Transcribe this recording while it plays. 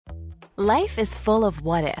Life is full of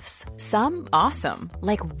what-ifs. Some awesome,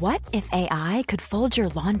 like what if AI could fold your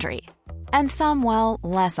laundry? And some, well,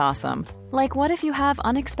 less awesome, like what if you have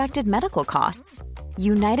unexpected medical costs?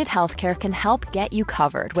 United Healthcare can help get you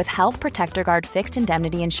covered with Health Protector Guard fixed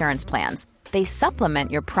indemnity insurance plans. They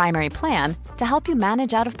supplement your primary plan to help you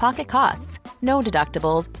manage out-of-pocket costs. No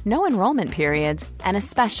deductibles, no enrollment periods, and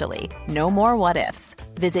especially no more what-ifs.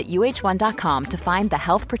 Visit uh1.com to find the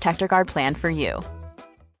Health Protector Guard plan for you.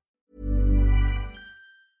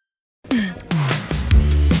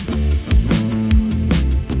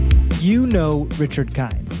 You know Richard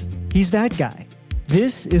Kind. He's that guy.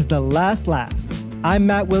 This is The Last Laugh. I'm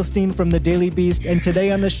Matt Wilstein from The Daily Beast, and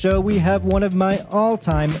today on the show we have one of my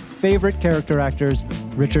all-time favorite character actors,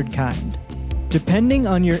 Richard Kind. Depending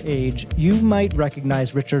on your age, you might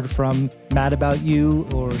recognize Richard from Mad About You,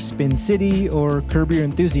 or Spin City, or Curb Your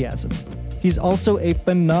Enthusiasm. He's also a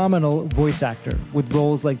phenomenal voice actor, with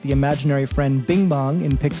roles like the imaginary friend Bing Bong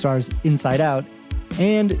in Pixar's Inside Out,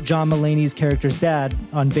 and John Mulaney's character's dad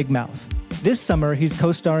on Big Mouth. This summer, he's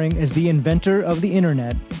co-starring as the inventor of the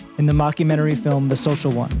internet in the mockumentary film The Social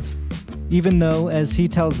Ones, even though, as he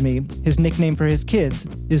tells me, his nickname for his kids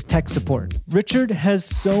is Tech Support. Richard has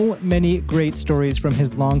so many great stories from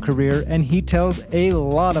his long career, and he tells a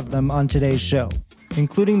lot of them on today's show,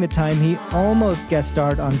 including the time he almost guest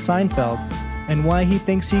starred on Seinfeld and why he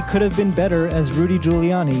thinks he could have been better as Rudy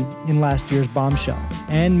Giuliani in last year's Bombshell.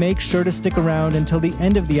 And make sure to stick around until the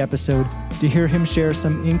end of the episode to hear him share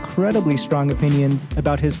some incredibly strong opinions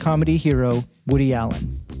about his comedy hero, Woody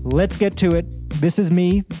Allen. Let's get to it. This is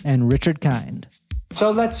me and Richard Kind. So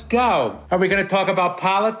let's go. Are we going to talk about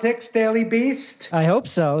politics, Daily Beast? I hope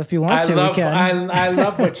so. If you want to, we can. I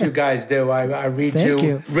love what you guys do. I read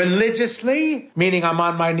you religiously, meaning I'm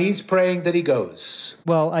on my knees praying that he goes.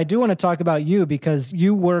 Well, I do want to talk about you because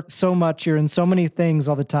you work so much. You're in so many things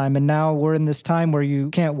all the time. And now we're in this time where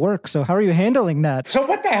you can't work. So how are you handling that? So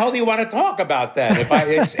what the hell do you want to talk about then?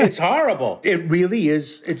 It's horrible. It really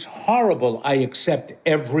is. It's horrible. I accept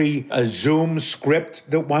every Zoom script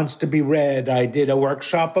that wants to be read. I did a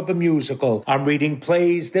workshop of a musical. I'm reading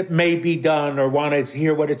plays that may be done or want to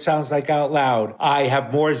hear what it sounds like out loud. I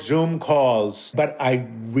have more Zoom calls, but I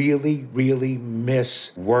really, really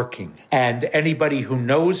miss working. And anybody who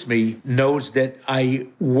knows me knows that I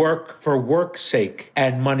work for work's sake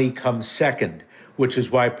and money comes second, which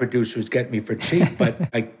is why producers get me for cheap, but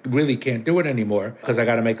I really can't do it anymore because I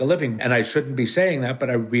got to make a living. And I shouldn't be saying that, but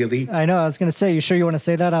I know, I was going to say, you sure you want to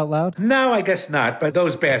say that out loud? No, I guess not, but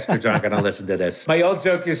those bastards aren't going to listen to this. My old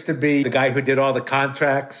joke used to be the guy who did all the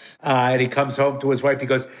contracts, and he comes home to his wife, he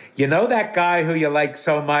goes, you know that guy who you like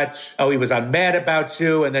so much? Oh, he was on Mad About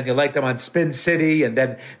You, and then you liked him on Spin City, and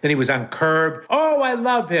then he was on Curb. Oh, I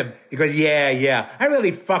love him. He goes, yeah, I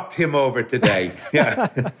really fucked him over today. Yeah.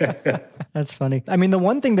 That's funny. I mean, the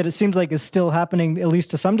one thing that it seems like is still happening, at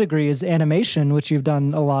least to some degree, is animation, which you've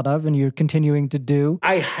done a lot of and you're continuing to do.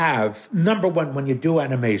 I have. Number one, when you do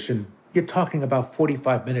animation, you're talking about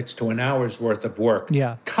 45 minutes to an hour's worth of work.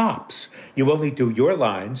 Yeah. Tops. You only do your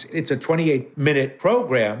lines. It's a 28-minute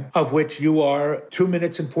program of which you are 2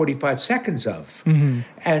 minutes and 45 seconds of. Mm-hmm.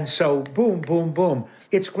 And so, boom, boom, boom.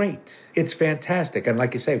 It's great. It's fantastic. And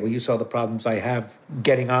like you say, well, you saw the problems I have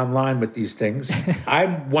getting online with these things.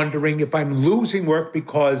 I'm wondering if I'm losing work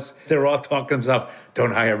because they're all talking stuff.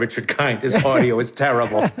 Don't hire Richard Kind. His audio is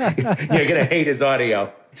terrible. You're going to hate his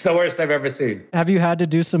audio. It's the worst I've ever seen. Have you had to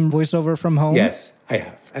do some voiceover from home? Yes, I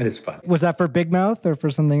have. And it's fun. Was that for Big Mouth or for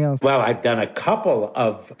something else? Well, I've done a couple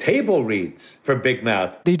of table reads for Big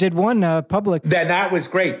Mouth. You did one public. Then that was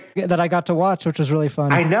great. That I got to watch, which was really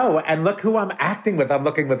fun. I know. And look who I'm acting with. I'm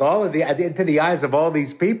looking with all of into the eyes of all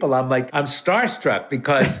these people. I'm starstruck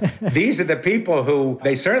because these are the people who,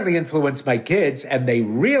 they certainly influence my kids and they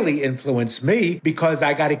really influence me because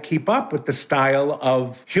I got to keep up with the style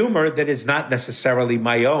of humor that is not necessarily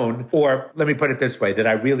my own, or let me put it this way, that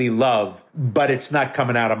I really love, but it's not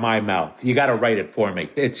coming out of my mouth. You got to write it for me.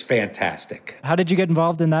 It's fantastic. How did you get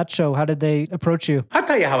involved in that show? How did they approach you? I'll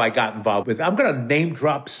tell you how I got involved with it. I'm going to name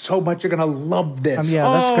drop so much. You're going to love this. Yeah,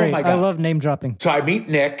 that's great. I love name dropping. So I meet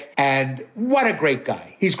Nick, and what a great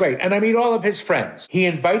guy. He's great. And I meet all of his friends. He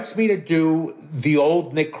invites me to do the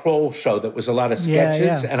old Nick Kroll show that was a lot of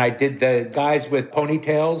sketches. And I did the guys with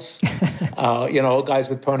ponytails, old guys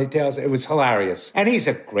with ponytails. It was hilarious. And he's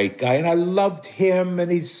a great guy, and I loved him,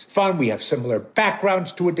 and he's fun. We have similar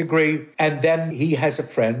backgrounds to a degree. And then he has a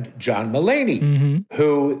friend, John Mulaney,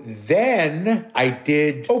 who then I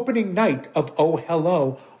did opening night of Oh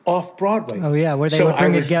Hello off-Broadway. Oh, yeah, where they would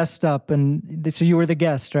bring a guest up, and so you were the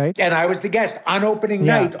guest, right? And I was the guest on opening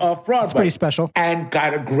night off-Broadway. It's pretty special. And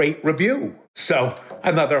got a great review. So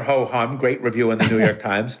another ho-hum, great review in the New York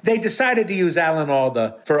Times. They decided to use Alan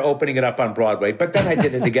Alda for opening it up on Broadway, but then I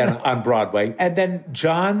did it again on Broadway. And then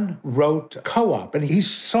John wrote Co-op, and he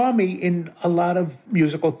saw me in a lot of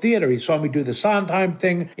musical theater. He saw me do the Sondheim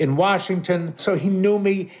thing in Washington, so he knew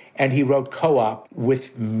me. And he wrote Co-op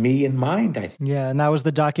with me in mind, I think. Yeah, and that was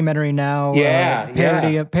the documentary now.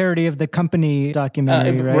 Parody of the Company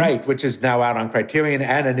documentary, right? Right, which is now out on Criterion,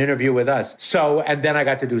 and an interview with us. So, and then I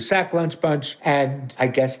got to do Sack Lunch Bunch. And I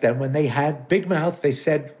guess then when they had Big Mouth, they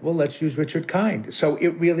said, well, let's use Richard Kind. So it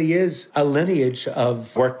really is a lineage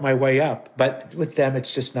of work my way up. But with them,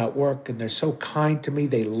 it's just not work. And they're so kind to me.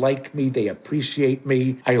 They like me. They appreciate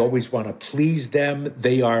me. I always want to please them.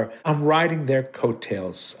 I'm riding their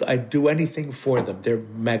coattails. I'd do anything for them. They're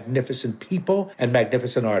magnificent people and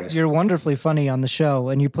magnificent artists. You're wonderfully funny on the show,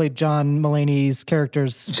 and you played John Mulaney's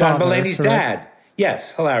character's John father, Mulaney's dad.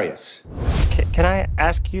 Yes, hilarious. Can I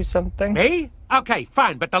ask you something? Me? Okay,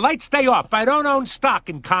 fine, but the lights stay off. I don't own stock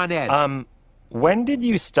in Con Ed. When did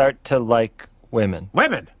you start to like women?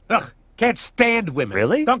 Women? Ugh, can't stand women.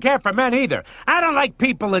 Really? Don't care for men either. I don't like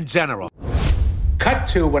people in general. Cut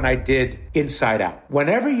to when I did Inside Out.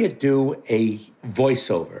 Whenever you do a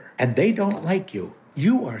voiceover and they don't like you,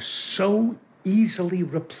 you are so easily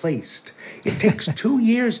replaced. It takes 2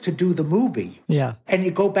 years to do the movie. Yeah. And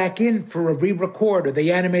you go back in for a re-record, or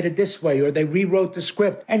they animated this way, or they rewrote the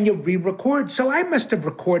script, and you re-record. So I must have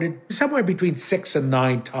recorded somewhere between 6 and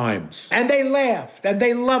 9 times. And they laughed, and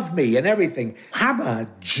they love me and everything. I'm a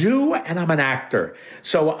Jew, and I'm an actor.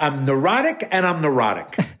 So I'm neurotic, and I'm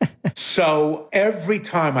neurotic. So every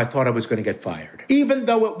time I thought I was going to get fired, even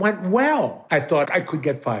though it went well, I thought I could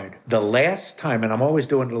get fired. The last time, and I'm always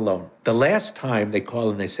doing it alone, the last time they call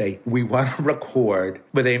and they say, we want to record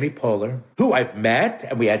with Amy Poehler, who I've met,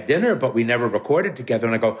 and we had dinner, but we never recorded together.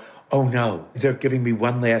 And I go, oh no, they're giving me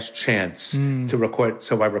one last chance to record.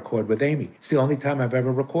 So I record with Amy. It's the only time I've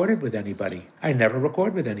ever recorded with anybody. I never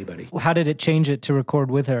record with anybody. How did it change it to record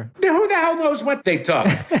with her? Who the hell knows what they took?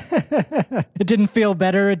 It didn't feel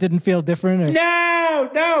better? It didn't feel different? Or?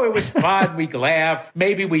 No, it was fun. We laughed.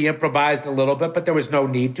 Maybe we improvised a little bit, but there was no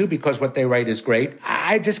need to because what they write is great.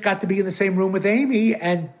 I just got to be in the same room with Amy,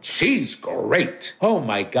 and she's great. Oh,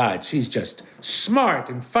 my God. She's just smart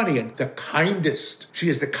and funny and the kindest. She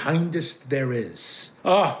is the kindest there is.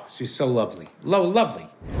 Oh, she's so lovely. Lovely.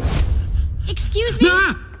 Excuse me?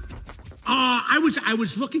 I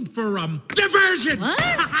was looking for, diversion!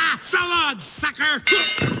 What? Salad, sucker!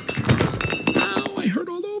 Oh, I hurt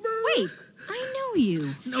all over. Wait, I know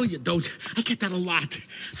you. No, you don't. I get that a lot.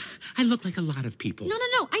 I look like a lot of people. No,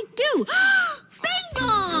 I do. Bing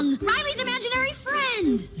Bong! Riley's imaginary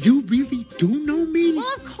friend. You really do know me?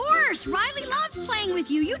 Well, of course. Riley loves playing with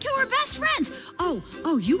you. You two are best friends.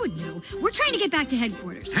 Oh, you would know. We're trying to get back to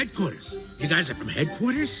headquarters. Headquarters? You guys are from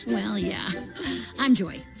headquarters? Well, yeah. I'm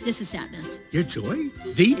Joy. This is Sadness. You're Joy?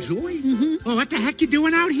 The Joy? Mm-hmm. Well, what the heck you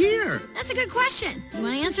doing out here? That's a good question. You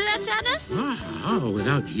want to answer that, Sadness? Oh,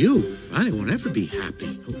 without you, I won't ever be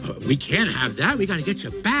happy. We can't have that. We got to get you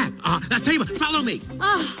back. I'll tell you what, follow me.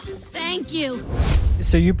 Oh, thank you.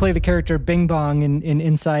 So you play the character Bing Bong in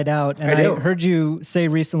Inside Out, and I heard you say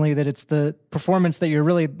recently that it's the performance that you're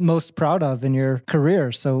really most proud of in your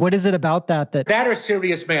career. So what is it about that or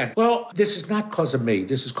Serious Man? Well, this is not because of me.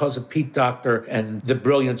 This is because of Pete Docter and the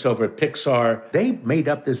brilliance over at Pixar. They made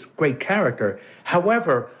up this great character.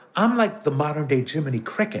 However, I'm like the modern-day Jiminy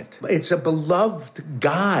Cricket. It's a beloved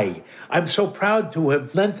guy. I'm so proud to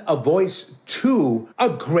have lent a voice to a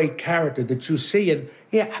great character that you see. And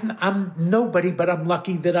yeah, I'm nobody, but I'm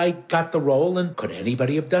lucky that I got the role. And could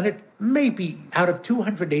anybody have done it? Maybe out of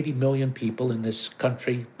 280 million people in this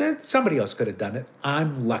country, somebody else could have done it.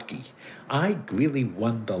 I'm lucky. I really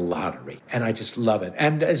won the lottery, and I just love it.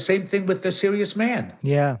 And same thing with The Serious Man.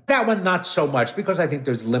 Yeah. That one, not so much, because I think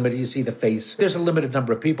there's limited, you see the face. There's a limited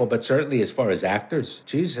number of people, but certainly as far as actors,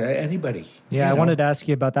 geez, anybody. Yeah, I wanted to ask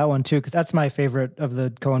you about that one, too, because that's my favorite of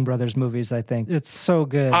the Coen brothers movies, I think. It's so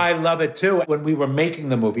good. I love it, too. When we were making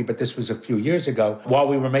the movie, but this was a few years ago, while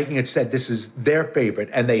we were making it, said this is their favorite,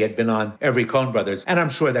 and they had been on every Coen brothers. And I'm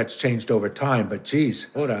sure that's changed over time, but geez,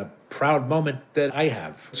 what a proud moment that I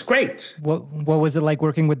have. It's great. What was it like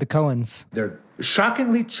working with the Coens? They're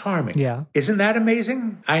shockingly charming. Yeah. Isn't that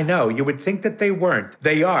amazing? I know. You would think that they weren't.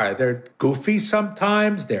 They are. They're goofy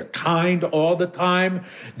sometimes. They're kind all the time.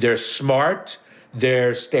 They're smart.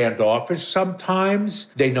 They're standoffish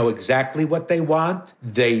sometimes. They know exactly what they want.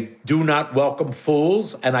 They do not welcome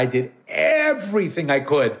fools. And I did everything I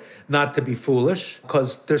could not to be foolish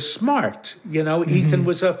because they're smart. Ethan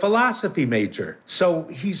was a philosophy major. So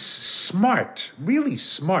he's smart, really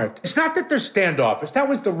smart. It's not that they're standoffish. That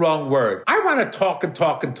was the wrong word. I want to talk and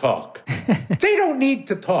talk and talk. They don't need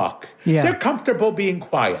to talk. Yeah. They're comfortable being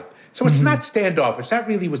quiet. So it's not standoffish. That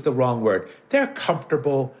really was the wrong word. They're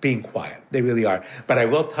comfortable being quiet. They really are. But I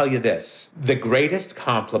will tell you this. The greatest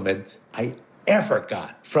compliment I ever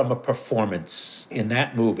got from a performance in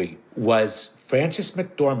that movie was Frances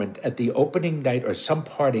McDormand at the opening night or some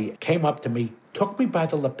party came up to me, took me by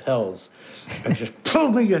the lapels, and just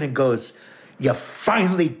pulled me in and goes, "You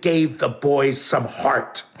finally gave the boys some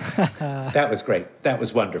heart." That was great. That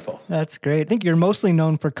was wonderful. That's great. I think you're mostly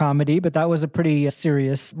known for comedy, but that was a pretty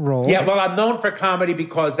serious role. Yeah, well, I'm known for comedy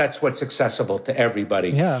because that's what's accessible to everybody.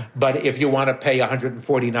 Yeah. But if you want to pay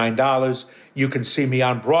 $149, you can see me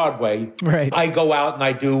on Broadway. Right. I go out and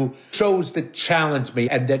I do shows that challenge me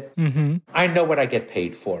and that I know what I get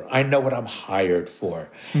paid for. I know what I'm hired for.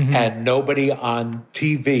 And nobody on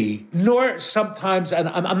TV, nor sometimes, and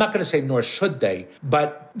I'm not going to say nor should they,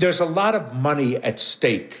 but there's a lot of money at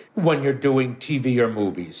stake when you're doing TV or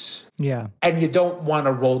movies. Yeah. And you don't want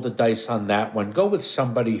to roll the dice on that one. Go with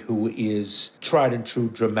somebody who is tried and true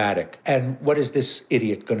dramatic. And what is this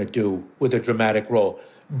idiot going to do with a dramatic role?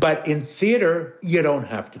 But in theater, you don't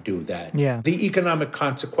have to do that. Yeah. The economic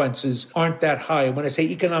consequences aren't that high. And when I say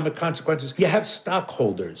economic consequences, you have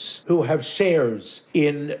stockholders who have shares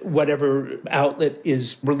in whatever outlet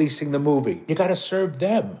is releasing the movie. You got to serve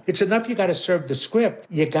them. It's enough you got to serve the script.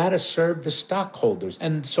 You got to serve the stockholders.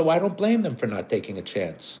 And so I don't blame them for not taking a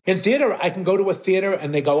chance. In theater, I can go to a theater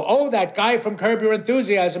and they go, "Oh, that guy from Curb Your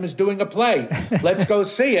Enthusiasm is doing a play. Let's go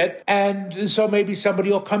see it." And so maybe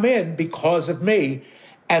somebody will come in because of me.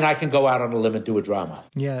 And I can go out on a limb and do a drama.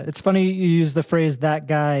 Yeah, it's funny you use the phrase "that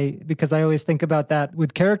guy" because I always think about that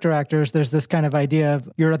with character actors. There's this kind of idea of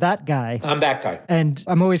you're that guy. I'm that guy. And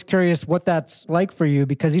I'm always curious what that's like for you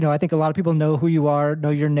because, I think a lot of people know who you are, know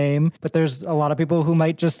your name, but there's a lot of people who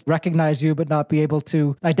might just recognize you but not be able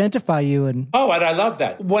to identify you. And I love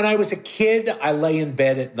that. When I was a kid, I lay in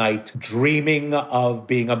bed at night dreaming of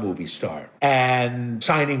being a movie star and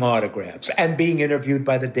signing autographs and being interviewed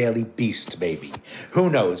by the Daily Beast, maybe. Who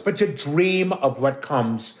knows? But you dream of what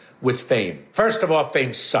comes with fame. First of all,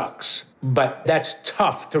 fame sucks. But that's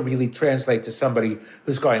tough to really translate to somebody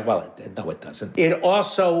who's going, well, no, it doesn't. It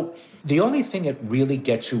also, the only thing it really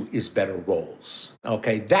gets you is better roles.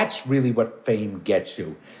 Okay, that's really what fame gets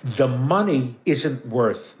you. The money isn't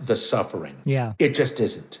worth the suffering. Yeah. It just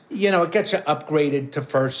isn't. It gets you upgraded to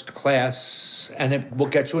first class and it will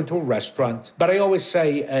get you into a restaurant. But I always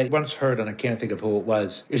say, I once heard, and I can't think of who it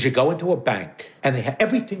was, is you go into a bank and they have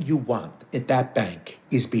everything you want at that bank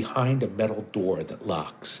is behind a metal door that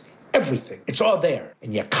locks. Everything. It's all there.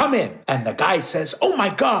 And you come in and the guy says, "Oh my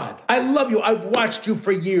God, I love you. I've watched you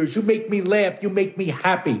for years. You make me laugh. You make me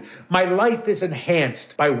happy. My life is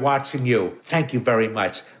enhanced by watching you. Thank you very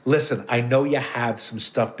much. Listen, I know you have some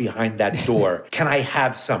stuff behind that door. Can I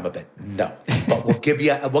have some of it?" No, but we'll give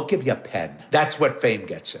you a pen. That's what fame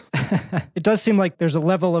gets you. It does seem like there's a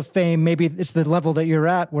level of fame. Maybe it's the level that you're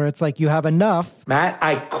at where it's like you have enough. Matt,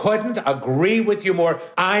 I couldn't agree with you more.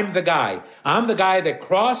 I'm the guy. I'm the guy that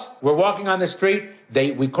crossed. We're walking on the street.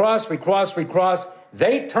 We cross.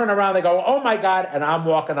 They turn around, they go, "Oh my God," and I'm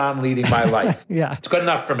walking on leading my life. Yeah. It's good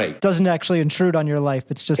enough for me. It doesn't actually intrude on your life.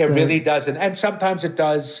 It's just... It really doesn't. And sometimes it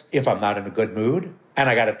does if I'm not in a good mood and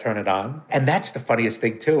I got to turn it on. And that's the funniest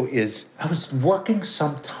thing too, is I was working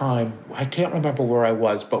sometime, I can't remember where I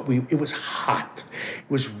was, but it was hot.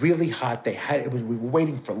 It was really hot. We were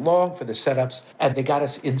waiting for long for the setups and they got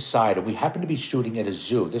us inside and we happened to be shooting at a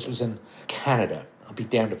zoo. This was in Canada. I'll be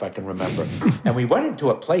damned if I can remember. And we went into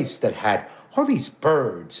a place that had all these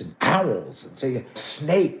birds and owls and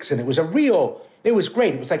snakes. And it was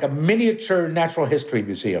great. It was like a miniature natural history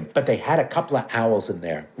museum. But they had a couple of owls in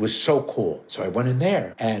there. It was so cool. So I went in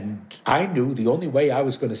there and I knew the only way I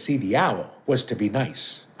was going to see the owl was to be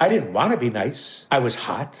nice. I didn't want to be nice. I was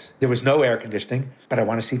hot. There was no air conditioning, but I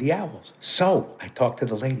want to see the owls. So I talked to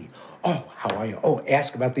the lady. "Oh, how are you? Oh,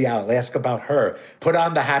 ask about the owl. Ask about her. Put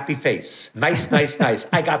on the happy face. Nice, nice, nice."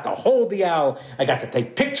 I got to hold the owl. I got to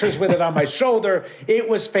take pictures with it on my shoulder. It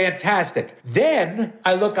was fantastic. Then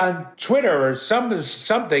I look on Twitter or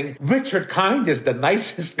something. Richard Kind is the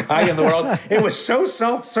nicest guy in the world. It was so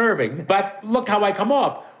self-serving. But look how I come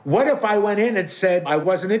off. What if I went in and said I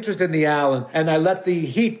wasn't interested in the owl and I let the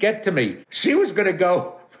heat get to me? She was going to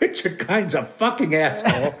go Richard Kind's a fucking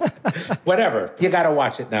asshole. Whatever. You got to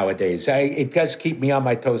watch it nowadays. It does keep me on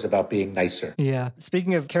my toes about being nicer. Yeah.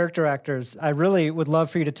 Speaking of character actors, I really would love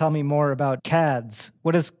for you to tell me more about CADS.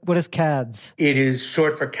 What is CADS? It is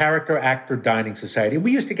short for Character Actor Dining Society.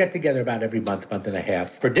 We used to get together about every month and a half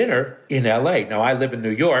for dinner in L.A. Now, I live in New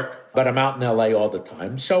York, but I'm out in L.A. all the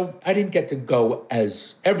time. So I didn't get to go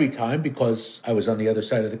as every time because I was on the other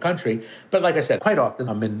side of the country. But like I said, quite often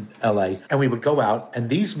I'm in L.A. and we would go out, and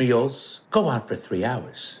these meals go on for 3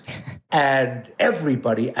 hours. And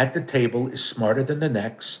everybody at the table is smarter than the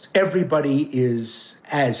next. Everybody is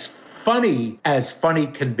as funny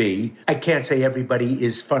can be. I can't say everybody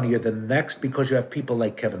is funnier than the next because you have people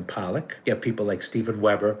like Kevin Pollak, you have people like Steven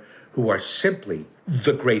Weber, who are simply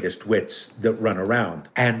the greatest wits that run around.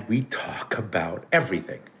 And we talk about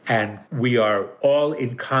everything. And we are all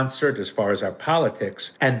in concert as far as our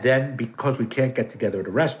politics. And then because we can't get together at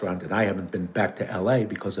a restaurant, and I haven't been back to LA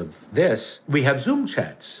because of this, we have Zoom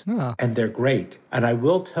chats. Oh. And they're great. And I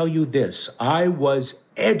will tell you this, I was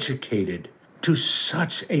educated to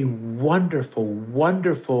such a wonderful,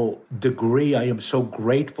 wonderful degree. I am so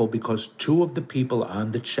grateful because two of the people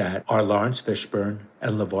on the chat are Lawrence Fishburne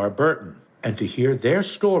and LeVar Burton. And to hear their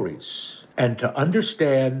stories and to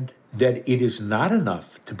understand that it is not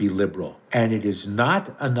enough to be liberal and it is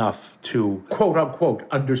not enough to, quote unquote,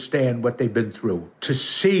 understand what they've been through, to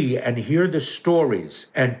see and hear the stories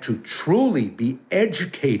and to truly be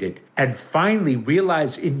educated and finally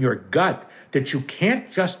realize in your gut that you can't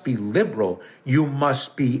just be liberal, you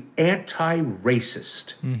must be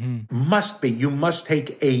anti-racist. Mm-hmm. Must be. You must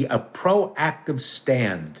take a proactive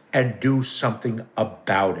stand and do something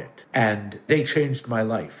about it. And they changed my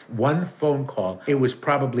life. One phone call, it was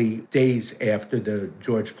probably days after the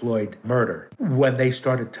George Floyd murder, when they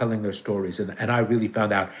started telling their stories, and I really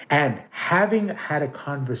found out. And having had a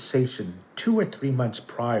conversation 2 or 3 months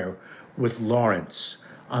prior with Lawrence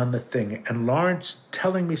on the thing, and Lawrence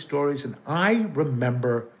telling me stories, and I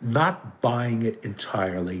remember not buying it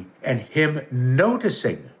entirely, and him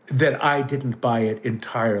noticing that I didn't buy it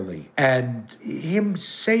entirely, and him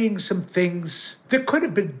saying some things that could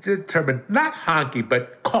have been determined, not honky,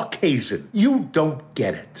 but Caucasian. You don't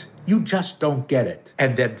get it. You just don't get it.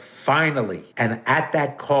 And then finally, and at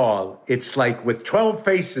that call, it's like with 12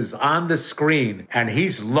 faces on the screen, and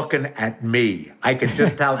he's looking at me. I can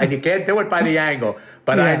just tell, and you can't do it by the angle,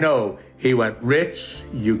 but yeah. I know he went, Rich,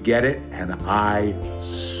 you get it, and I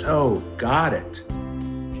so got it.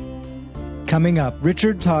 Coming up,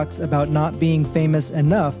 Richard talks about not being famous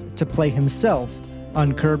enough to play himself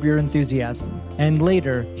on Curb Your Enthusiasm. And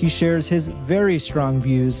later, he shares his very strong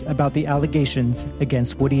views about the allegations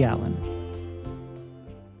against Woody Allen.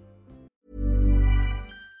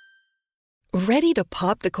 Ready to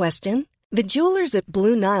pop the question? The jewelers at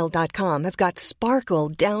BlueNile.com have got sparkle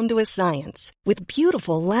down to a science with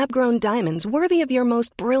beautiful lab-grown diamonds worthy of your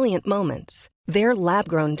most brilliant moments. Their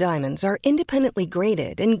lab-grown diamonds are independently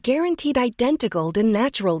graded and guaranteed identical to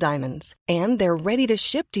natural diamonds, and they're ready to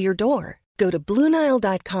ship to your door. Go to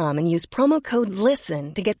BlueNile.com and use promo code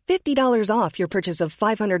LISTEN to get $50 off your purchase of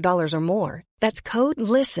 $500 or more. That's code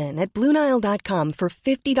LISTEN at BlueNile.com for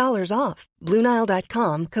 $50 off.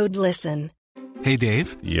 BlueNile.com, code LISTEN. Hey,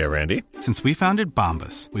 Dave. Yeah, Randy. Since we founded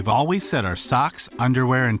Bombas, we've always said our socks,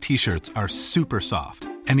 underwear, and T-shirts are super soft.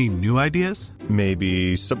 Any new ideas?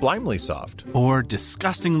 Maybe sublimely soft. Or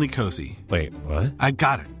disgustingly cozy. Wait, what? I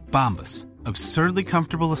got it. Bombas. Absurdly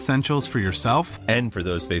comfortable essentials for yourself and for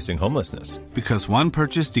those facing homelessness. Because one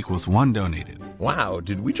purchased equals one donated. Wow,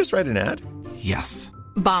 did we just write an ad? Yes.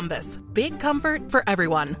 Bombas. Big comfort for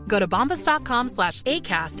everyone. Go to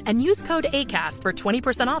bombas.com/ACAST and use code ACAST for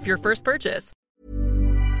 20% off your first purchase.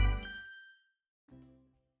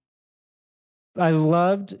 I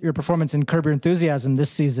loved your performance in Curb Your Enthusiasm this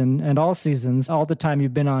season and all seasons, all the time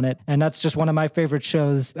you've been on it. And that's just one of my favorite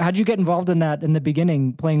shows. How'd you get involved in that in the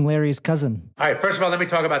beginning, playing Larry's cousin? All right, first of all, let me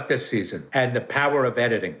talk about this season and the power of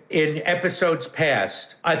editing. In episodes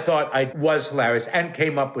past, I thought I was hilarious and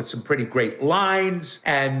came up with some pretty great lines,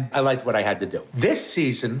 and I liked what I had to do. This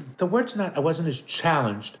season, I wasn't as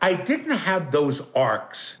challenged. I didn't have those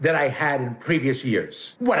arcs that I had in previous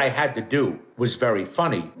years. What I had to do was very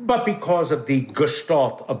funny, but because of the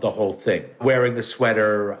gestalt of the whole thing, wearing the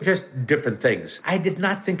sweater, just different things, I did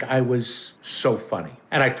not think I was so funny.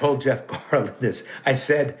 And I told Jeff Garlin this. I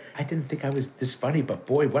said, I didn't think I was this funny, but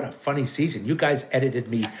boy, what a funny season. You guys edited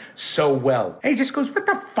me so well. And he just goes, what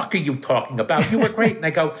the fuck are you talking about? You were great. And I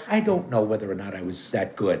go, I don't know whether or not I was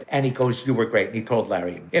that good. And he goes, you were great. And he told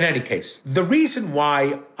Larry. In any case, the reason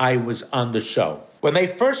why I was on the show, when they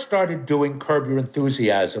first started doing Curb Your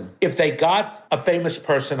Enthusiasm, if they got a famous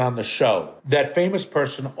person on the show, that famous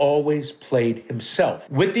person always played himself,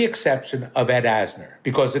 with the exception of Ed Asner.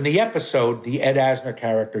 Because in the episode, the Ed Asner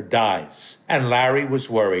character dies. And Larry was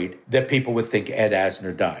worried that people would think Ed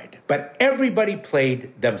Asner died. But everybody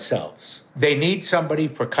played themselves. They need somebody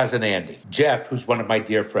for Cousin Andy. Jeff, who's one of my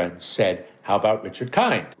dear friends, said, how about Richard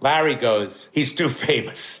Kind? Larry goes, he's too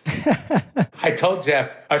famous. I told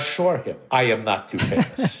Jeff, assure him I am not too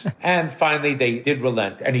famous. And finally, they did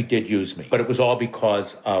relent, and he did use me. But it was all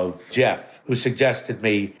because of Jeff, who suggested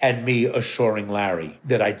me, and me assuring Larry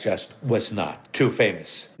that I just was not too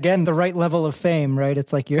famous. Again, the right level of fame, right?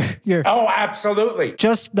 It's like you're Oh, absolutely.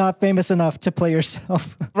 just not famous enough to play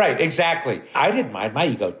yourself. Right, exactly. I didn't mind. My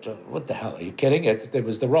ego, what the hell? Are you kidding? It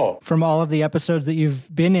was the role. From all of the episodes that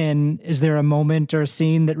you've been in, is there a moment or a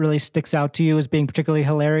scene that really sticks out to you as being particularly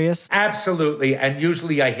hilarious? Absolutely. And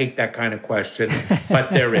usually I hate that kind of question,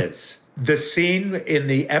 but there is. The scene in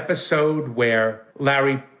the episode where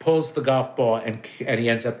Larry pulls the golf ball and he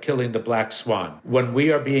ends up killing the black swan. When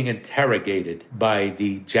we are being interrogated by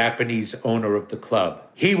the Japanese owner of the club,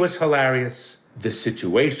 he was hilarious. The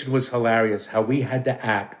situation was hilarious, how we had to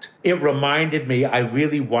act. It reminded me, I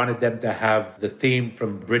really wanted them to have the theme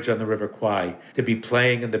from Bridge on the River Kwai to be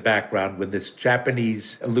playing in the background when this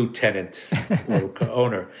Japanese lieutenant or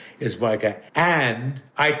owner is my guy. And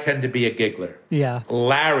I tend to be a giggler. Yeah.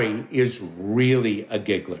 Larry is really a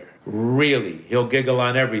giggler. Really. He'll giggle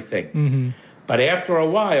on everything. Mm-hmm. But after a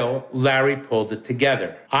while, Larry pulled it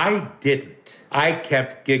together. I didn't. I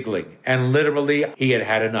kept giggling. And literally, he had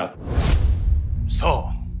had enough.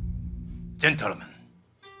 So, gentlemen,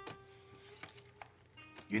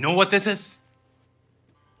 you know what this is?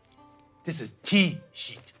 This is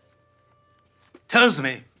T-sheet. Tells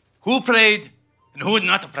me who played and who did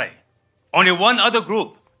not play. Only one other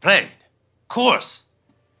group played. Course,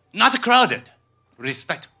 not crowded.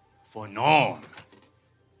 Respect for Norm.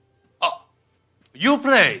 Oh, you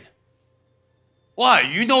played. Why?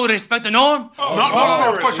 You don't respect the Norm?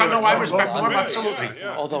 No, of course I know. I respect Norm, absolutely.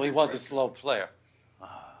 Although he was a slow player.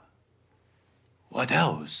 What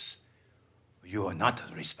else you are not to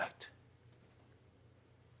respect?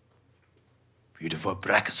 Beautiful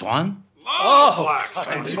black swan? Oh,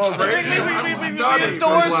 we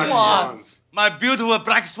adore swans. My beautiful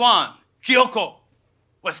black swan, Kyoko,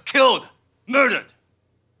 was killed, murdered.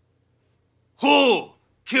 Who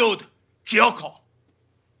killed Kyoko?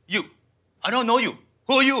 You. I don't know you.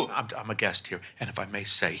 Who are you? I'm a guest here, and if I may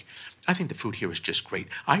say, I think the food here is just great.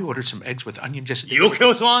 I ordered some eggs with onion just... You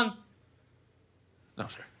killed swan? No,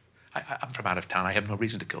 sir. I'm from out of town. I have no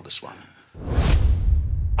reason to kill the swan.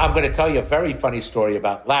 I'm going to tell you a very funny story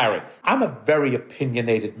about Larry. I'm a very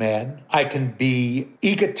opinionated man. I can be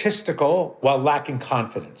egotistical while lacking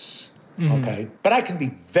confidence. Mm-hmm. Okay? But I can be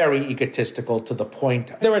very egotistical to the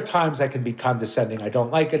point. There are times I can be condescending. I don't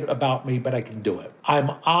like it about me, but I can do it. I'm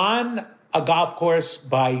on a golf course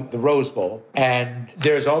by the Rose Bowl, and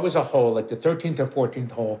there's always a hole, like the 13th or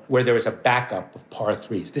 14th hole, where there is a backup of par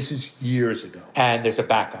threes. This is years ago. And there's a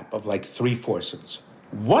backup of like 3 foursomes,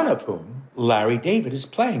 one of whom Larry David is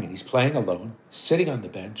playing, and he's playing alone, sitting on the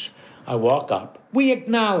bench. I walk up. We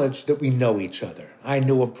acknowledge that we know each other. I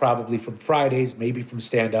knew him probably from Fridays, maybe from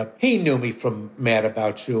stand-up. He knew me from Mad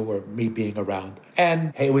About You or me being around.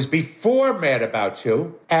 And it was before Mad About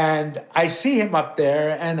You. And I see him up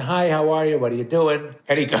there, and hi, how are you? What are you doing?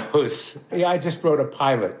 And he goes, yeah, I just wrote a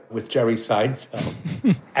pilot with Jerry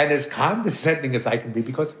Seinfeld. And as condescending as I can be,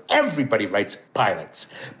 because everybody writes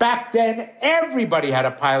pilots. Back then, everybody had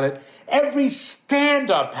a pilot. Every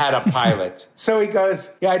stand-up had a pilot. So he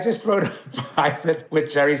goes, yeah, I just wrote a pilot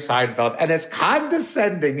with Jerry Seinfeld. And as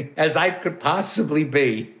condescending as I could possibly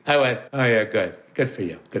be, I went, oh yeah, good. Good for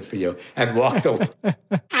you. Good for you. And walked away.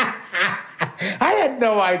 I had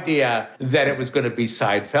no idea that it was going to be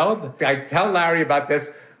Seinfeld. I tell Larry about this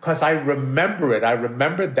because I remember it. I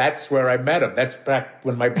remember that's where I met him. That's back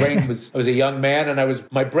when my brain was, I was a young man and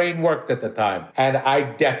my brain worked at the time. And I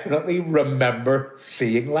definitely remember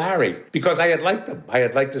seeing Larry because I had liked him. I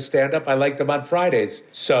had liked to stand up. I liked him on Fridays.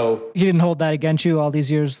 So. He didn't hold that against you all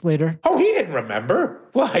these years later? Oh, he didn't remember.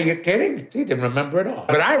 Well, are you kidding? He didn't remember at all.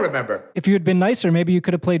 But I remember. If you had been nicer, maybe you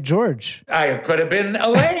could have played George. I could have been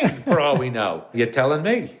Elaine, for all we know. You're telling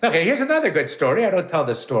me. Okay, here's another good story. I don't tell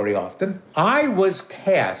this story often. I was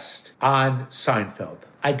cast on Seinfeld.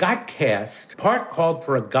 I got cast. Part called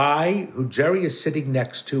for a guy who Jerry is sitting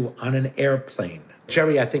next to on an airplane.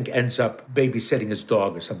 Jerry, I think, ends up babysitting his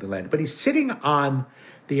dog or something like that. But he's sitting on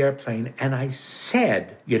the airplane, and I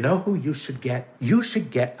said, you know who you should get? You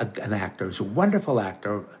should get an actor. He's a wonderful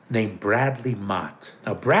actor named Bradley Mott.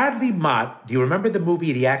 Now, Bradley Mott, do you remember the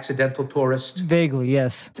movie The Accidental Tourist? Vaguely,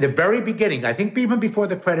 yes. The very beginning, I think even before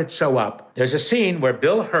the credits show up, there's a scene where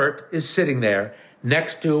Bill Hurt is sitting there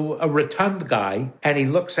next to a rotund guy, and he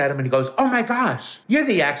looks at him and he goes, oh my gosh, you're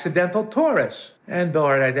the accidental tourist. And Bill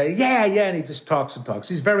Hurt, yeah, and he just talks and talks.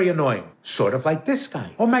 He's very annoying, sort of like this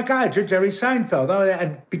guy. Oh my God, you're Jerry Seinfeld,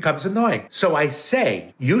 and becomes annoying. So I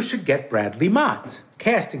say, you should get Bradley Mott,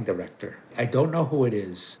 casting director. I don't know who it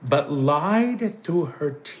is, but lied through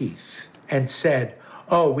her teeth and said,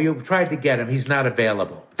 oh, we tried to get him. He's not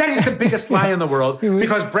available. That is the biggest lie in the world,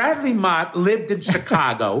 because Bradley Mott lived in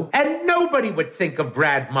Chicago, and nobody would think of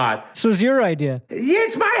Brad Mott. This was your idea. Yeah,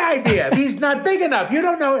 it's my idea. He's not big enough. You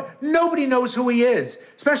don't know. Nobody knows who he is,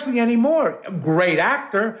 especially anymore. Great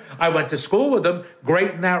actor. I went to school with him.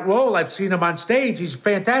 Great in that role. I've seen him on stage. He's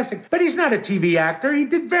fantastic. But he's not a TV actor.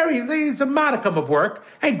 He's a modicum of work,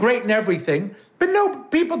 and great in everything. But no,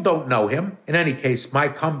 people don't know him. In any case, my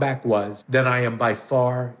comeback was, then I am by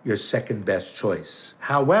far your second best choice.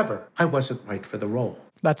 However, I wasn't right for the role.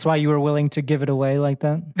 That's why you were willing to give it away like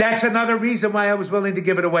that? That's another reason why I was willing to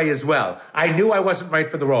give it away as well. I knew I wasn't right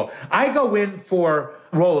for the role. I go in for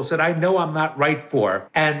roles that I know I'm not right for,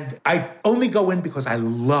 and I only go in because I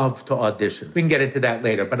love to audition. We can get into that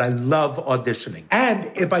later, but I love auditioning.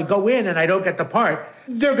 And if I go in and I don't get the part,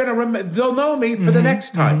 they'll know me for the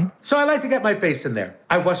next time. So I like to get my face in there.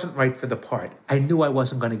 I wasn't right for the part. I knew I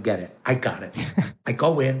wasn't going to get it. I got it. I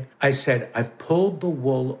go in. I said, I've pulled the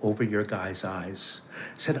wool over your guys' eyes.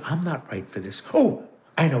 I said, I'm not right for this. Oh,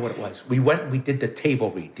 I know what it was. We went and we did the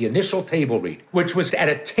table read, the initial table read, which was at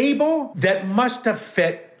a table that must have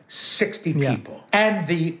fit 60 people. And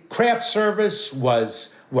the craft service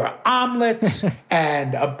were omelets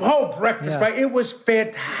and a whole breakfast. Right? It was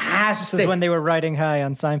fantastic. This is when they were riding high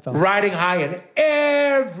on Seinfeld. Riding high, and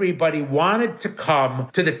everybody wanted to come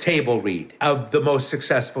to the table read of the most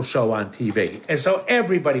successful show on TV. And so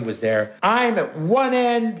everybody was there. I'm at one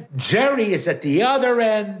end, Jerry is at the other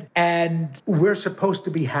end, and we're supposed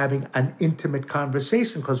to be having an intimate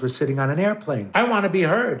conversation because we're sitting on an airplane. I want to be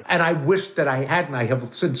heard. And I wish that I hadn't. I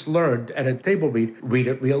have since learned at a table read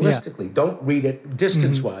it realistically. Don't read it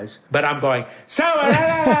distance-wise. But I'm going,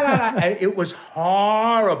 and it was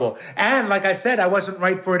horrible. And like I said, I wasn't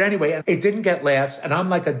right for it anyway. And it didn't get laughs. And I'm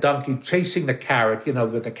like a donkey chasing the carrot,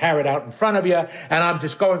 with the carrot out in front of you. And I'm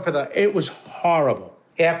just going for it was horrible.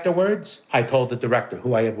 Afterwards, I told the director,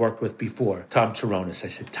 who I had worked with before, Tom Chironis, I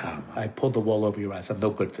said, Tom, I pulled the wool over your eyes. I'm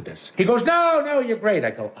no good for this. He goes, no, you're great.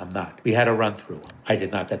 I go, I'm not. We had a run through. I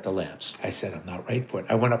did not get the laughs. I said, I'm not right for it.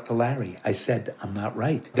 I went up to Larry. I said, I'm not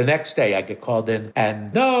right. The next day, I get called in,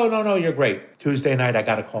 and no, you're great. Tuesday night, I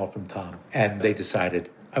got a call from Tom, and they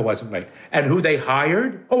decided I wasn't right. And who they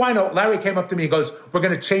hired? Oh, I know. Larry came up to me and goes, we're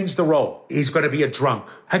going to change the role. He's going to be a drunk.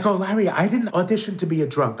 I go, Larry, I didn't audition to be a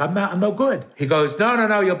drunk. I'm no good. He goes,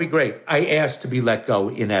 no, you'll be great. I asked to be let go,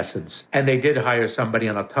 in essence. And they did hire somebody,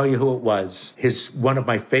 and I'll tell you who it was. One of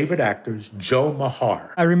my favorite actors, Joe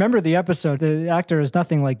Mahar. I remember the episode. The actor is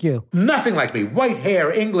nothing like you. Nothing like me. White hair,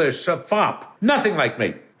 English, fop. Nothing like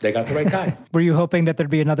me. They got the right guy. Were you hoping that there'd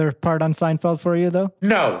be another part on Seinfeld for you, though?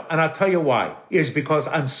 No, and I'll tell you why. Is because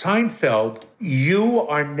on Seinfeld, you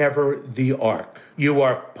are never the arc. You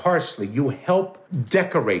are parsley. You help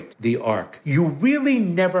decorate the arc. You really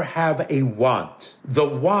never have a want. The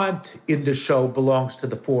want in the show belongs to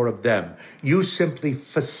the four of them. You simply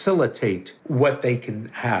facilitate what they can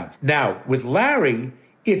have. Now, with Larry,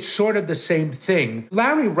 it's sort of the same thing.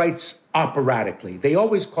 Larry writes operatically. They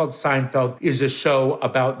always called Seinfeld is a show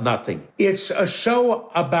about nothing. It's a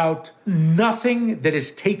show about nothing that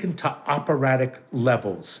is taken to operatic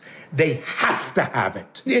levels. They have to have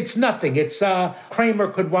it. It's nothing. It's Kramer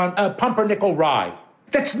could want a pumpernickel rye.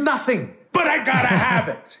 That's nothing. But I gotta have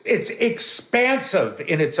it. It's expansive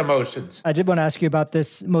in its emotions. I did want to ask you about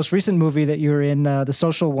this most recent movie that you were in, The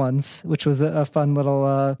Social Ones, which was a fun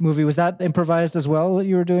little movie. Was that improvised as well, what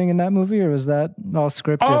you were doing in that movie, or was that all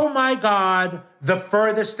scripted? Oh my God, the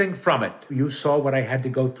furthest thing from it. You saw what I had to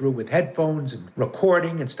go through with headphones and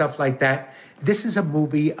recording and stuff like that. This is a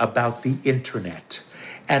movie about the internet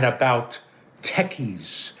and about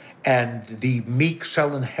techies and the meek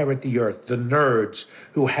shall inherit the earth, the nerds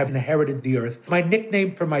who have inherited the earth. My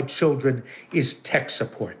nickname for my children is tech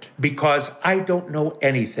support because I don't know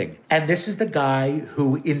anything. And this is the guy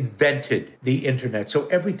who invented the internet. So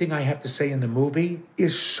everything I have to say in the movie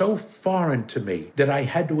is so foreign to me that I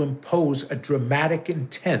had to impose a dramatic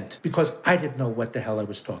intent because I didn't know what the hell I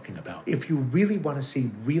was talking about. If you really want to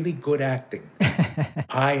see really good acting,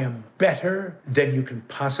 I am better than you can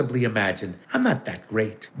possibly imagine. I'm not that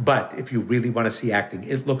great, but if you really want to see acting,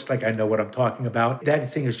 it looks like I know what I'm talking about.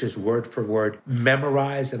 That thing is just word for word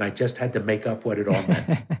memorized, and I just had to make up what it all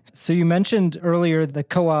meant. So you mentioned earlier the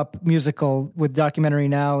co-op musical with Documentary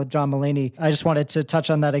Now with John Mulaney. I just wanted to touch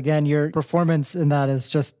on that again. Your performance in that is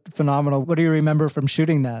just phenomenal. What do you remember from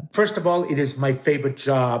shooting that? First of all, it is my favorite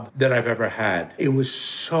job that I've ever had. It was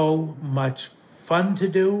so much fun to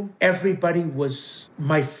do. Everybody was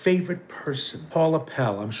my favorite person. Paula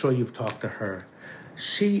Pell, I'm sure you've talked to her.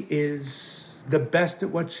 She is the best at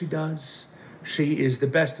what she does. She is the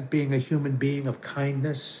best at being a human being of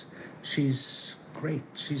kindness. She's great.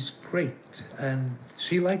 She's great. And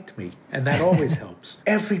she liked me. And that always helps.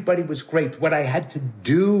 Everybody was great. What I had to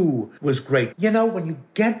do was great. You know, when you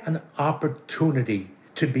get an opportunity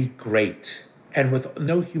to be great, and with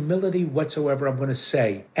no humility whatsoever, I'm going to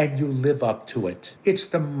say, and you live up to it, it's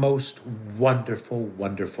the most wonderful,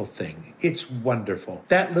 wonderful thing. It's wonderful.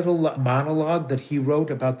 That little monologue that he wrote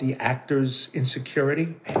about the actor's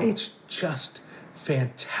insecurity, it's just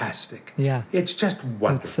fantastic. Yeah. It's just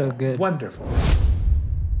wonderful. It's so good. Wonderful.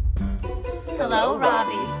 Hello,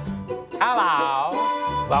 Robbie. Hello.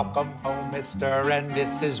 Welcome home, mister, and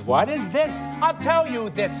what is this? I'll tell you,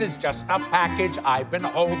 this is just a package I've been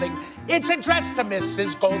holding. It's addressed to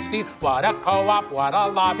Mrs. Goldstein. What a co-op, what a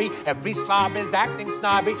lobby. Every slob is acting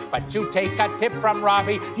snobby, but you take a tip from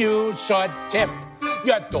Robbie. You should tip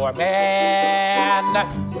your doorman.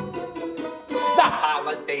 The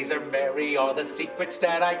holidays are merry, all the secrets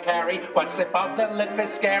that I carry. One slip of the lip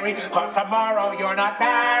is scary, cause tomorrow you're not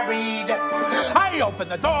married. I open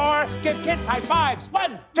the door, give kids high fives.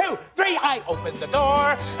 1, 2, 3, I open the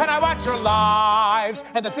door, and I watch your lives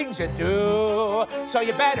and the things you do. So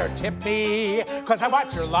you better tip me, cause I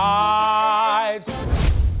watch your lives.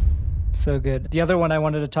 So good. The other one I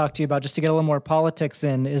wanted to talk to you about, just to get a little more politics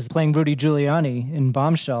in, is playing Rudy Giuliani in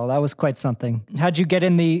Bombshell. That was quite something. How'd you get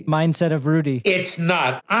in the mindset of Rudy? It's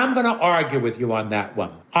not. I'm going to argue with you on that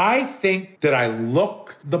one. I think that I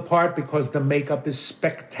look the part because the makeup is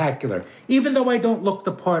spectacular. Even though I don't look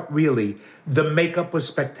the part really, the makeup was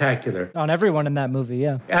spectacular. On everyone in that movie,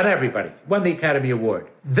 yeah. And everybody. Won the Academy Award.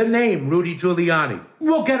 The name, Rudy Giuliani,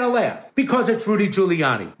 will get a laugh because it's Rudy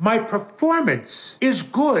Giuliani. My performance is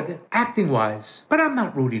good acting-wise, but I'm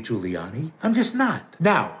not Rudy Giuliani. I'm just not.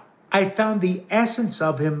 Now, I found the essence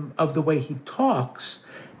of him, of the way he talks,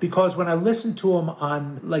 because when I listen to him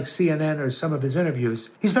on like CNN or some of his interviews,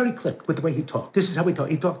 he's very clipped with the way he talks. This is how he talks.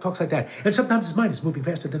 He talks like that. And sometimes his mind is moving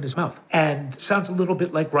faster than his mouth and sounds a little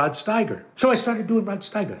bit like Rod Steiger. So I started doing Rod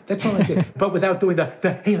Steiger. That's all I did. But without doing the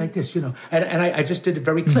hey, like this, you know. And I just did it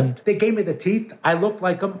very clipped. Mm-hmm. They gave me the teeth. I looked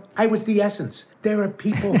like him. I was the essence. There are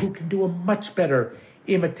people who can do a much better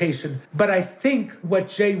imitation, but I think what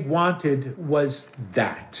Jay wanted was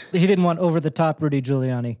that. He didn't want over-the-top Rudy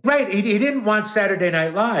Giuliani. Right, he didn't want Saturday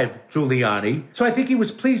Night Live Giuliani, so I think he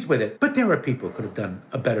was pleased with it. But there are people who could have done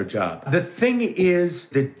a better job. The thing is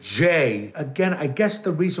that Jay, again, I guess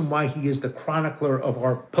the reason why he is the chronicler of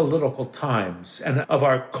our political times and of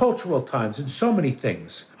our cultural times and so many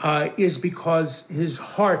things, is because his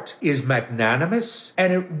heart is magnanimous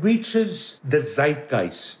and it reaches the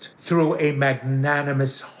zeitgeist through a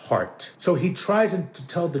magnanimous heart. So he tries to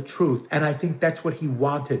tell the truth, and I think that's what he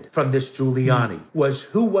wanted from this Giuliani, was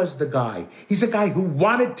who was the guy? He's a guy who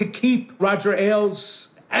wanted to keep Roger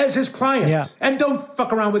Ailes as his client, and don't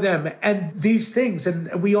fuck around with them, and these things,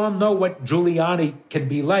 and we all know what Giuliani can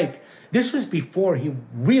be like. This was before he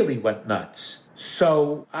really went nuts.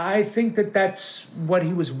 So I think that that's what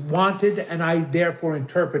he was wanted, and I therefore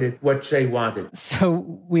interpreted what Jay wanted.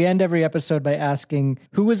 So we end every episode by asking,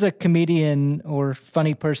 who was a comedian or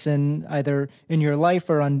funny person, either in your life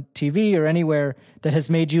or on TV or anywhere, that has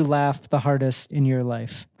made you laugh the hardest in your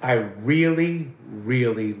life? I really,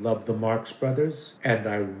 really love the Marx Brothers, and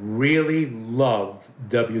I really love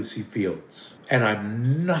W.C. Fields. And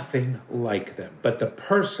I'm nothing like them. But the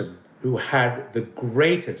person who had the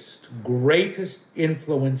greatest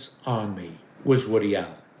influence on me was Woody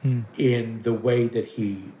Allen. in the way that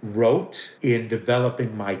he wrote, in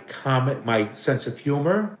developing my sense of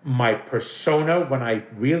humor, my persona when I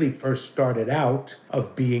really first started out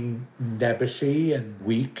of being nebbishy and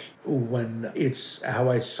weak, when it's how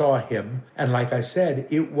I saw him. And like I said,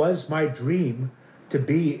 it was my dream to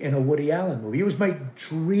be in a Woody Allen movie. It was my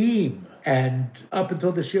dream. And up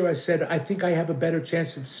until this year, I said, I think I have a better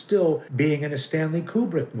chance of still being in a Stanley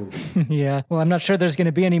Kubrick movie. Yeah. Well, I'm not sure there's going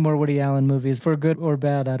to be any more Woody Allen movies, for good or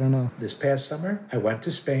bad. I don't know. This past summer, I went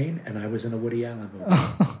to Spain and I was in a Woody Allen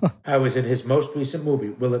movie. I was in his most recent movie.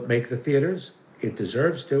 Will it make the theaters? It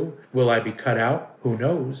deserves to. Will I be cut out? Who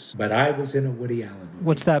knows? But I was in a Woody Allen movie.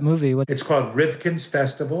 What's that movie? It's called Rivkin's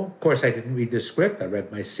Festival. Of course, I didn't read the script. I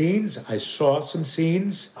read my scenes. I saw some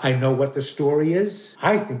scenes. I know what the story is.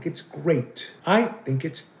 I think it's great. I think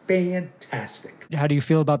it's fantastic. How do you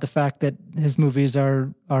feel about the fact that his movies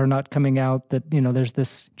are not coming out, that, there's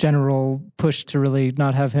this general push to really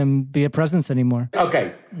not have him be a presence anymore?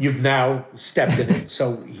 Okay, you've now stepped in it.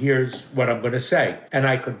 So here's what I'm going to say. And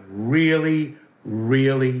I could really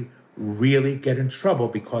get in trouble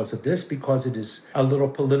because of this, because it is a little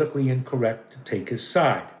politically incorrect to take his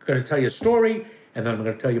side. I'm going to tell you a story, and then I'm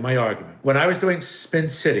going to tell you my argument. When I was doing Spin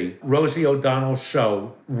City, Rosie O'Donnell's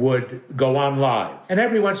show would go on live. And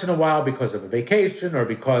every once in a while, because of a vacation or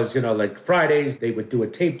because, like Fridays, they would do a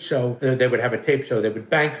taped show. They would have a tape show. They would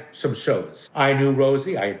bank some shows. I knew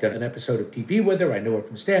Rosie. I had done an episode of TV with her. I knew her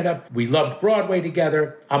from stand-up. We loved Broadway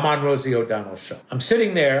together. I'm on Rosie O'Donnell's show. I'm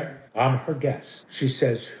sitting there. I'm her guest. She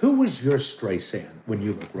says, who was your Streisand when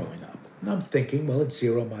you were growing up? And I'm thinking, well, it's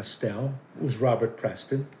Zero Mostel. It was Robert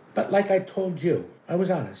Preston. But like I told you, I was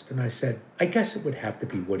honest. And I said, I guess it would have to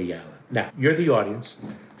be Woody Allen. Now, you're the audience.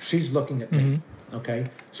 She's looking at me. Okay?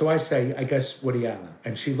 So I say, I guess Woody Allen.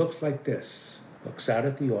 And she looks like this, looks out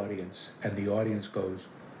at the audience, and the audience goes,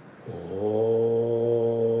 oh.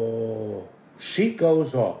 She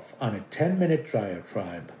goes off on a 10-minute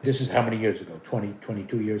diatribe. This is how many years ago?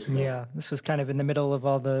 22 years ago? Yeah, this was kind of in the middle of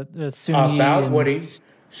all the Sun Yi. About Woody.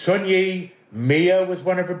 Sun Yi, Mia was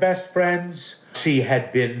one of her best friends. She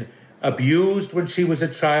had been abused when she was a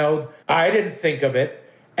child. I didn't think of it.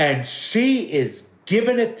 And she is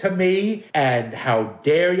giving it to me. And how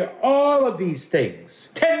dare you? All of these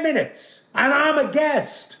things. 10 minutes. And I'm a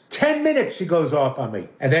guest. 10 minutes she goes off on me.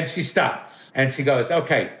 And then she stops. And she goes,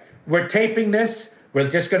 okay, we're taping this. We're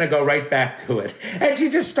just going to go right back to it. And she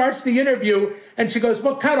just starts the interview and she goes,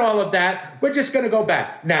 well, cut all of that. We're just going to go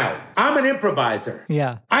back. Now, I'm an improviser.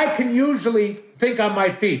 Yeah. I can usually think on my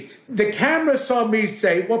feet. The camera saw me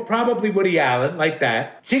say, well, probably Woody Allen, like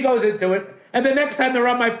that. She goes into it. And the next time they're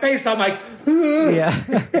on my face, I'm like, yeah.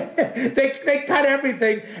 they cut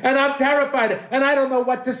everything, and I'm terrified, and I don't know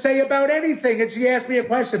what to say about anything. And she asked me a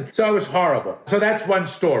question, so it was horrible. So that's one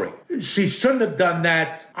story. She shouldn't have done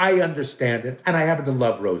that. I understand it, and I happen to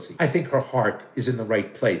love Rosie. I think her heart is in the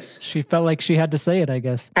right place. She felt like she had to say it, I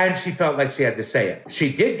guess. And she felt like she had to say it.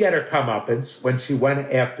 She did get her comeuppance when she went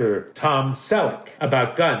after Tom Selleck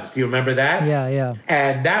about guns. Do you remember that? Yeah.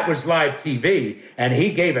 And that was live TV, and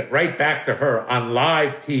he gave it right back to her on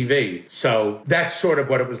live TV. So that's sort of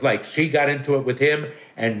what it was like. She got into it with him,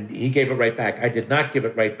 and he gave it right back. I did not give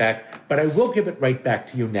it right back, but I will give it right back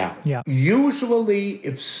to you now. Yeah. Usually,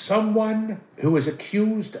 if someone who is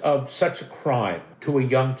accused of such a crime to a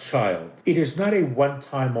young child, it is not a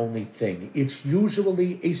one-time only thing. It's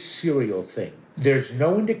usually a serial thing. There's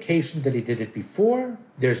no indication that he did it before.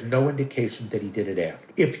 There's no indication that he did it after.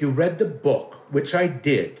 If you read the book, which I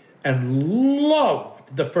did, and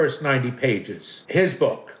loved the first 90 pages. His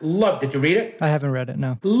book. Loved it. Did you read it? I haven't read it,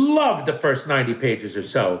 no. Loved the first 90 pages or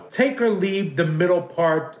so. Take or leave the middle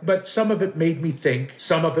part, but some of it made me think.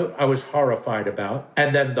 Some of it I was horrified about.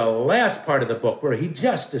 And then the last part of the book where he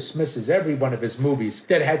just dismisses every one of his movies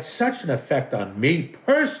that had such an effect on me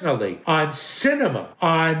personally, on cinema,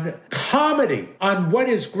 on comedy, on what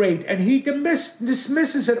is great. And he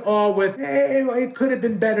dismisses it all with, hey, it could have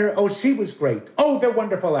been better. Oh, she was great. Oh, they're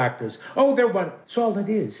wonderful actors. Oh, they're wonderful. That's all it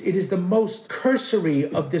is. It is the most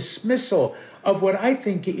cursory of dismissal of what I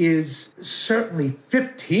think is certainly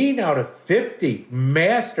 15 out of 50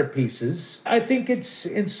 masterpieces. I think it's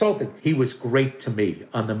insulting. He was great to me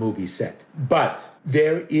on the movie set. But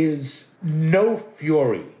there is no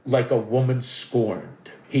fury like a woman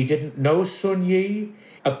scorned. He didn't know Sun Yi.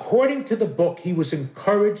 According to the book, he was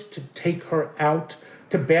encouraged to take her out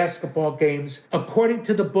to basketball games. According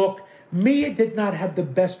to the book, Mia did not have the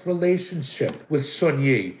best relationship with Sun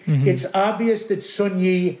Yi. Mm-hmm. It's obvious that Sun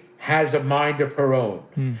Yi has a mind of her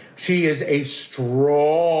own. She is a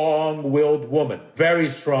strong-willed woman, very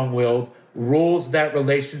strong-willed, rules that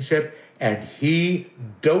relationship, and he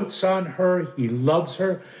dotes on her. He loves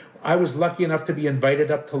her. I was lucky enough to be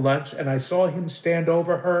invited up to lunch, and I saw him stand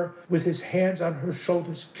over her with his hands on her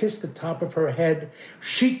shoulders, kiss the top of her head.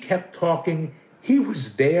 She kept talking. He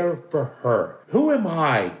was there for her. Who am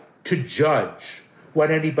I to judge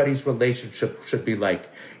what anybody's relationship should be like?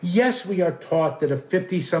 Yes, we are taught that a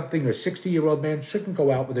 50-something or 60-year-old man shouldn't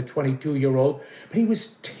go out with a 22-year-old, but he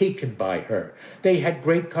was taken by her. They had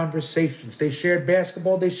great conversations. They shared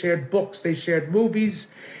basketball. They shared books. They shared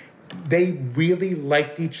movies. They really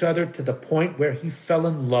liked each other to the point where he fell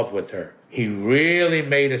in love with her. He really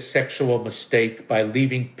made a sexual mistake by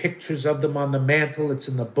leaving pictures of them on the mantle. It's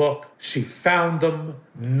in the book. She found them.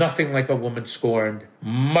 Nothing like a woman scorned,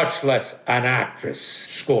 much less an actress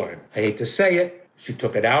scorned. I hate to say it. She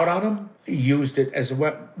took it out on him, used it as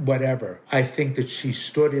whatever. I think that she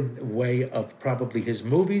stood in the way of probably his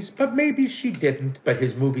movies, but maybe she didn't, but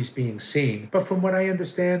his movies being seen. But from what I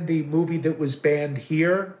understand, the movie that was banned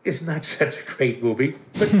here is not such a great movie,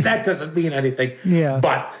 but that doesn't mean anything. Yeah.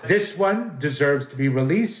 But this one deserves to be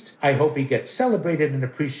released. I hope he gets celebrated and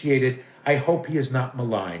appreciated. I hope he is not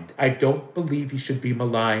maligned. I don't believe he should be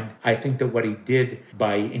maligned. I think that what he did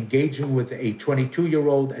by engaging with a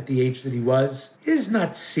 22-year-old at the age that he was is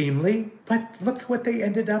not seemly. But look what they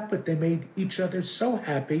ended up with. They made each other so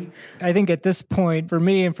happy. I think at this point, for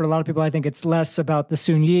me and for a lot of people, I think it's less about the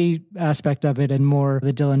Soon-Yi aspect of it and more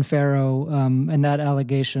the Dylan Farrow and that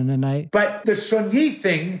allegation. But the Soon-Yi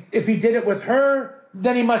thing, if he did it with her,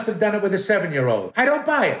 then he must have done it with a 7-year-old. I don't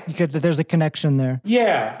buy it. There's a connection there.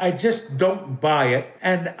 Yeah, I just don't buy it.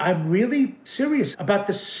 And I'm really serious about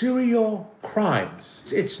the serial crimes.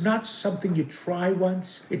 It's not something you try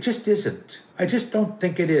once. It just isn't. I just don't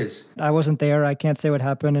think it is. I wasn't there. I can't say what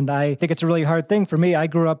happened. And I think it's a really hard thing for me. I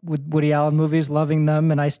grew up with Woody Allen movies, loving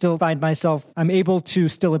them. And I still find myself, I'm able to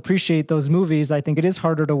still appreciate those movies. I think it is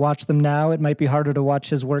harder to watch them now. It might be harder to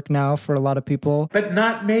watch his work now for a lot of people. But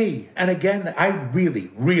not me. And again, I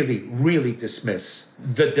really, really, really dismiss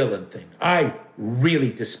the Dylan thing. I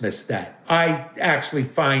really dismiss that. I actually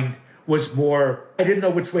find was more, I didn't know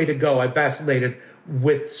which way to go. I vacillated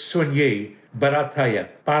with Soon-Yi. But I'll tell you,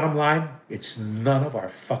 bottom line, it's none of our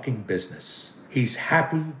fucking business. He's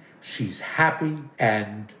happy, she's happy,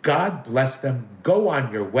 and God bless them. Go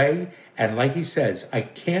on your way. And like he says, I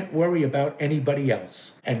can't worry about anybody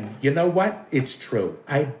else. And you know what? It's true.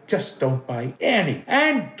 I just don't buy any.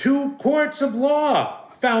 And 2 courts of law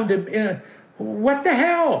found him in a... What the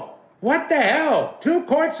hell? What the hell? 2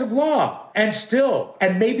 courts of law. And still,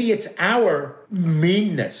 and maybe it's our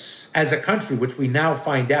meanness as a country, which we now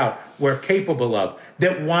find out we're capable of,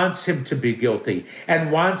 that wants him to be guilty and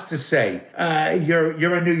wants to say,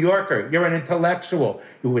 you're a New Yorker, you're an intellectual,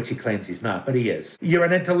 which he claims he's not, but he is. You're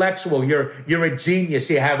an intellectual, you're a genius,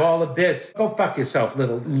 you have all of this. Go fuck yourself,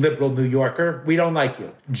 little liberal New Yorker. We don't like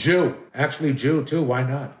you. Jew. Actually, Jew too, why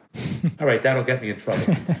not? All right, that'll get me in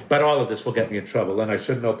trouble. But all of this will get me in trouble, and I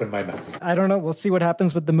shouldn't open my mouth. I don't know. We'll see what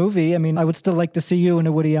happens with the movie. I mean, I would still like to see you in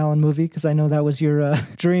a Woody Allen movie because I know that was your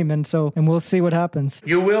dream, and we'll see what happens.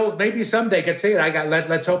 You will. Maybe someday get see it.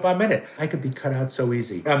 Let's hope I'm in it. I could be cut out so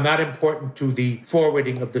easy. I'm not important to the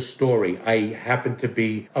forwarding of the story. I happen to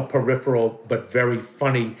be a peripheral, but very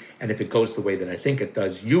funny, and if it goes the way that I think it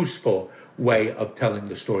does, useful way of telling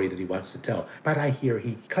the story that he wants to tell. But I hear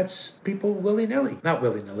he cuts people willy-nilly. Not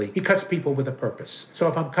willy-nilly. He cuts people with a purpose. So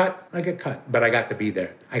if I'm cut, I get cut. But I got to be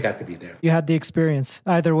there. I got to be there. You had the experience.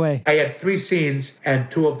 Either way. I had 3 scenes, and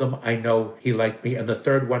 2 of them I know he liked me. And the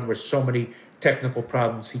third one were so many technical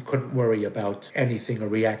problems, he couldn't worry about anything or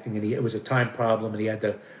reacting. And it was a time problem, and he had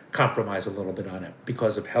to compromise a little bit on it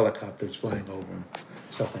because of helicopters flying over him,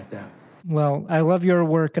 stuff like that. Well, I love your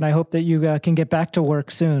work, and I hope that you can get back to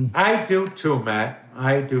work soon. I do too, Matt.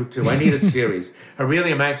 I do too. I need a series. I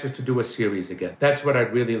really am anxious to do a series again. That's what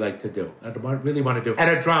I'd really like to do. I really want to do. And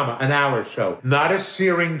a drama, an hour show. Not a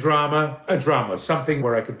searing drama, a drama. Something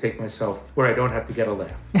where I can take myself, where I don't have to get a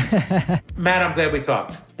laugh. Matt, I'm glad we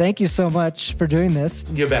talked. Thank you so much for doing this.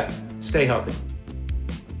 You bet. Stay healthy.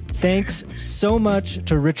 Thanks so much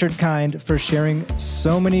to Richard Kind for sharing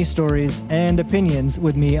so many stories and opinions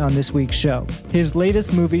with me on this week's show. His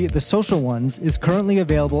latest movie, The Social Ones, is currently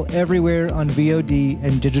available everywhere on VOD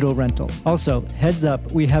and digital rental. Also, heads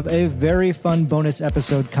up, we have a very fun bonus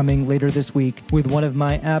episode coming later this week with one of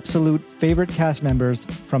my absolute favorite cast members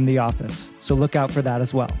from The Office. So look out for that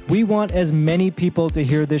as well. We want as many people to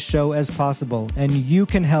hear this show as possible, and you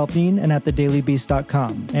can help me and at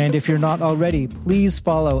thedailybeast.com. And if you're not already, please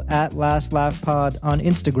follow at Last Laugh Pod on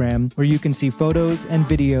Instagram, where you can see photos and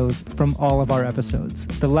videos from all of our episodes.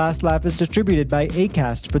 The Last Laugh is distributed by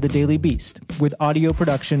Acast for The Daily Beast, with audio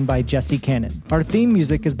production by Jesse Cannon. Our theme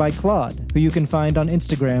music is by Claude, who you can find on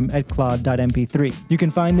Instagram at claude.mp3. You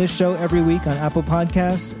can find this show every week on Apple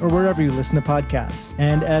Podcasts or wherever you listen to podcasts.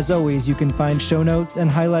 And as always, you can find show notes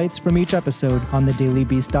and highlights from each episode on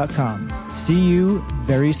thedailybeast.com. See you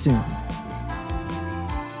very soon.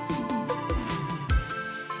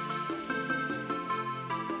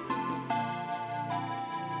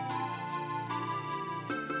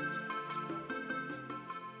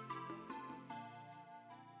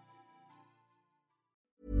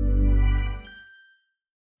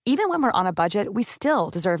 Even when we're on a budget, we still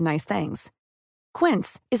deserve nice things.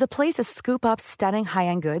 Quince is a place to scoop up stunning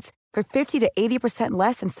high-end goods for 50 to 80%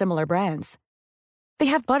 less than similar brands. They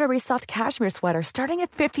have buttery soft cashmere sweaters starting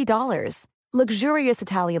at $50, luxurious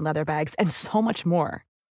Italian leather bags, and so much more.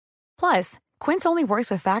 Plus, Quince only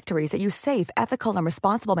works with factories that use safe, ethical, and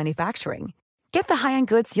responsible manufacturing. Get the high-end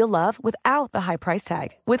goods you'll love without the high price tag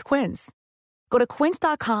with Quince. Go to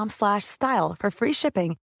quince.com/style for free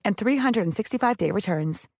shipping and 365-day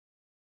returns.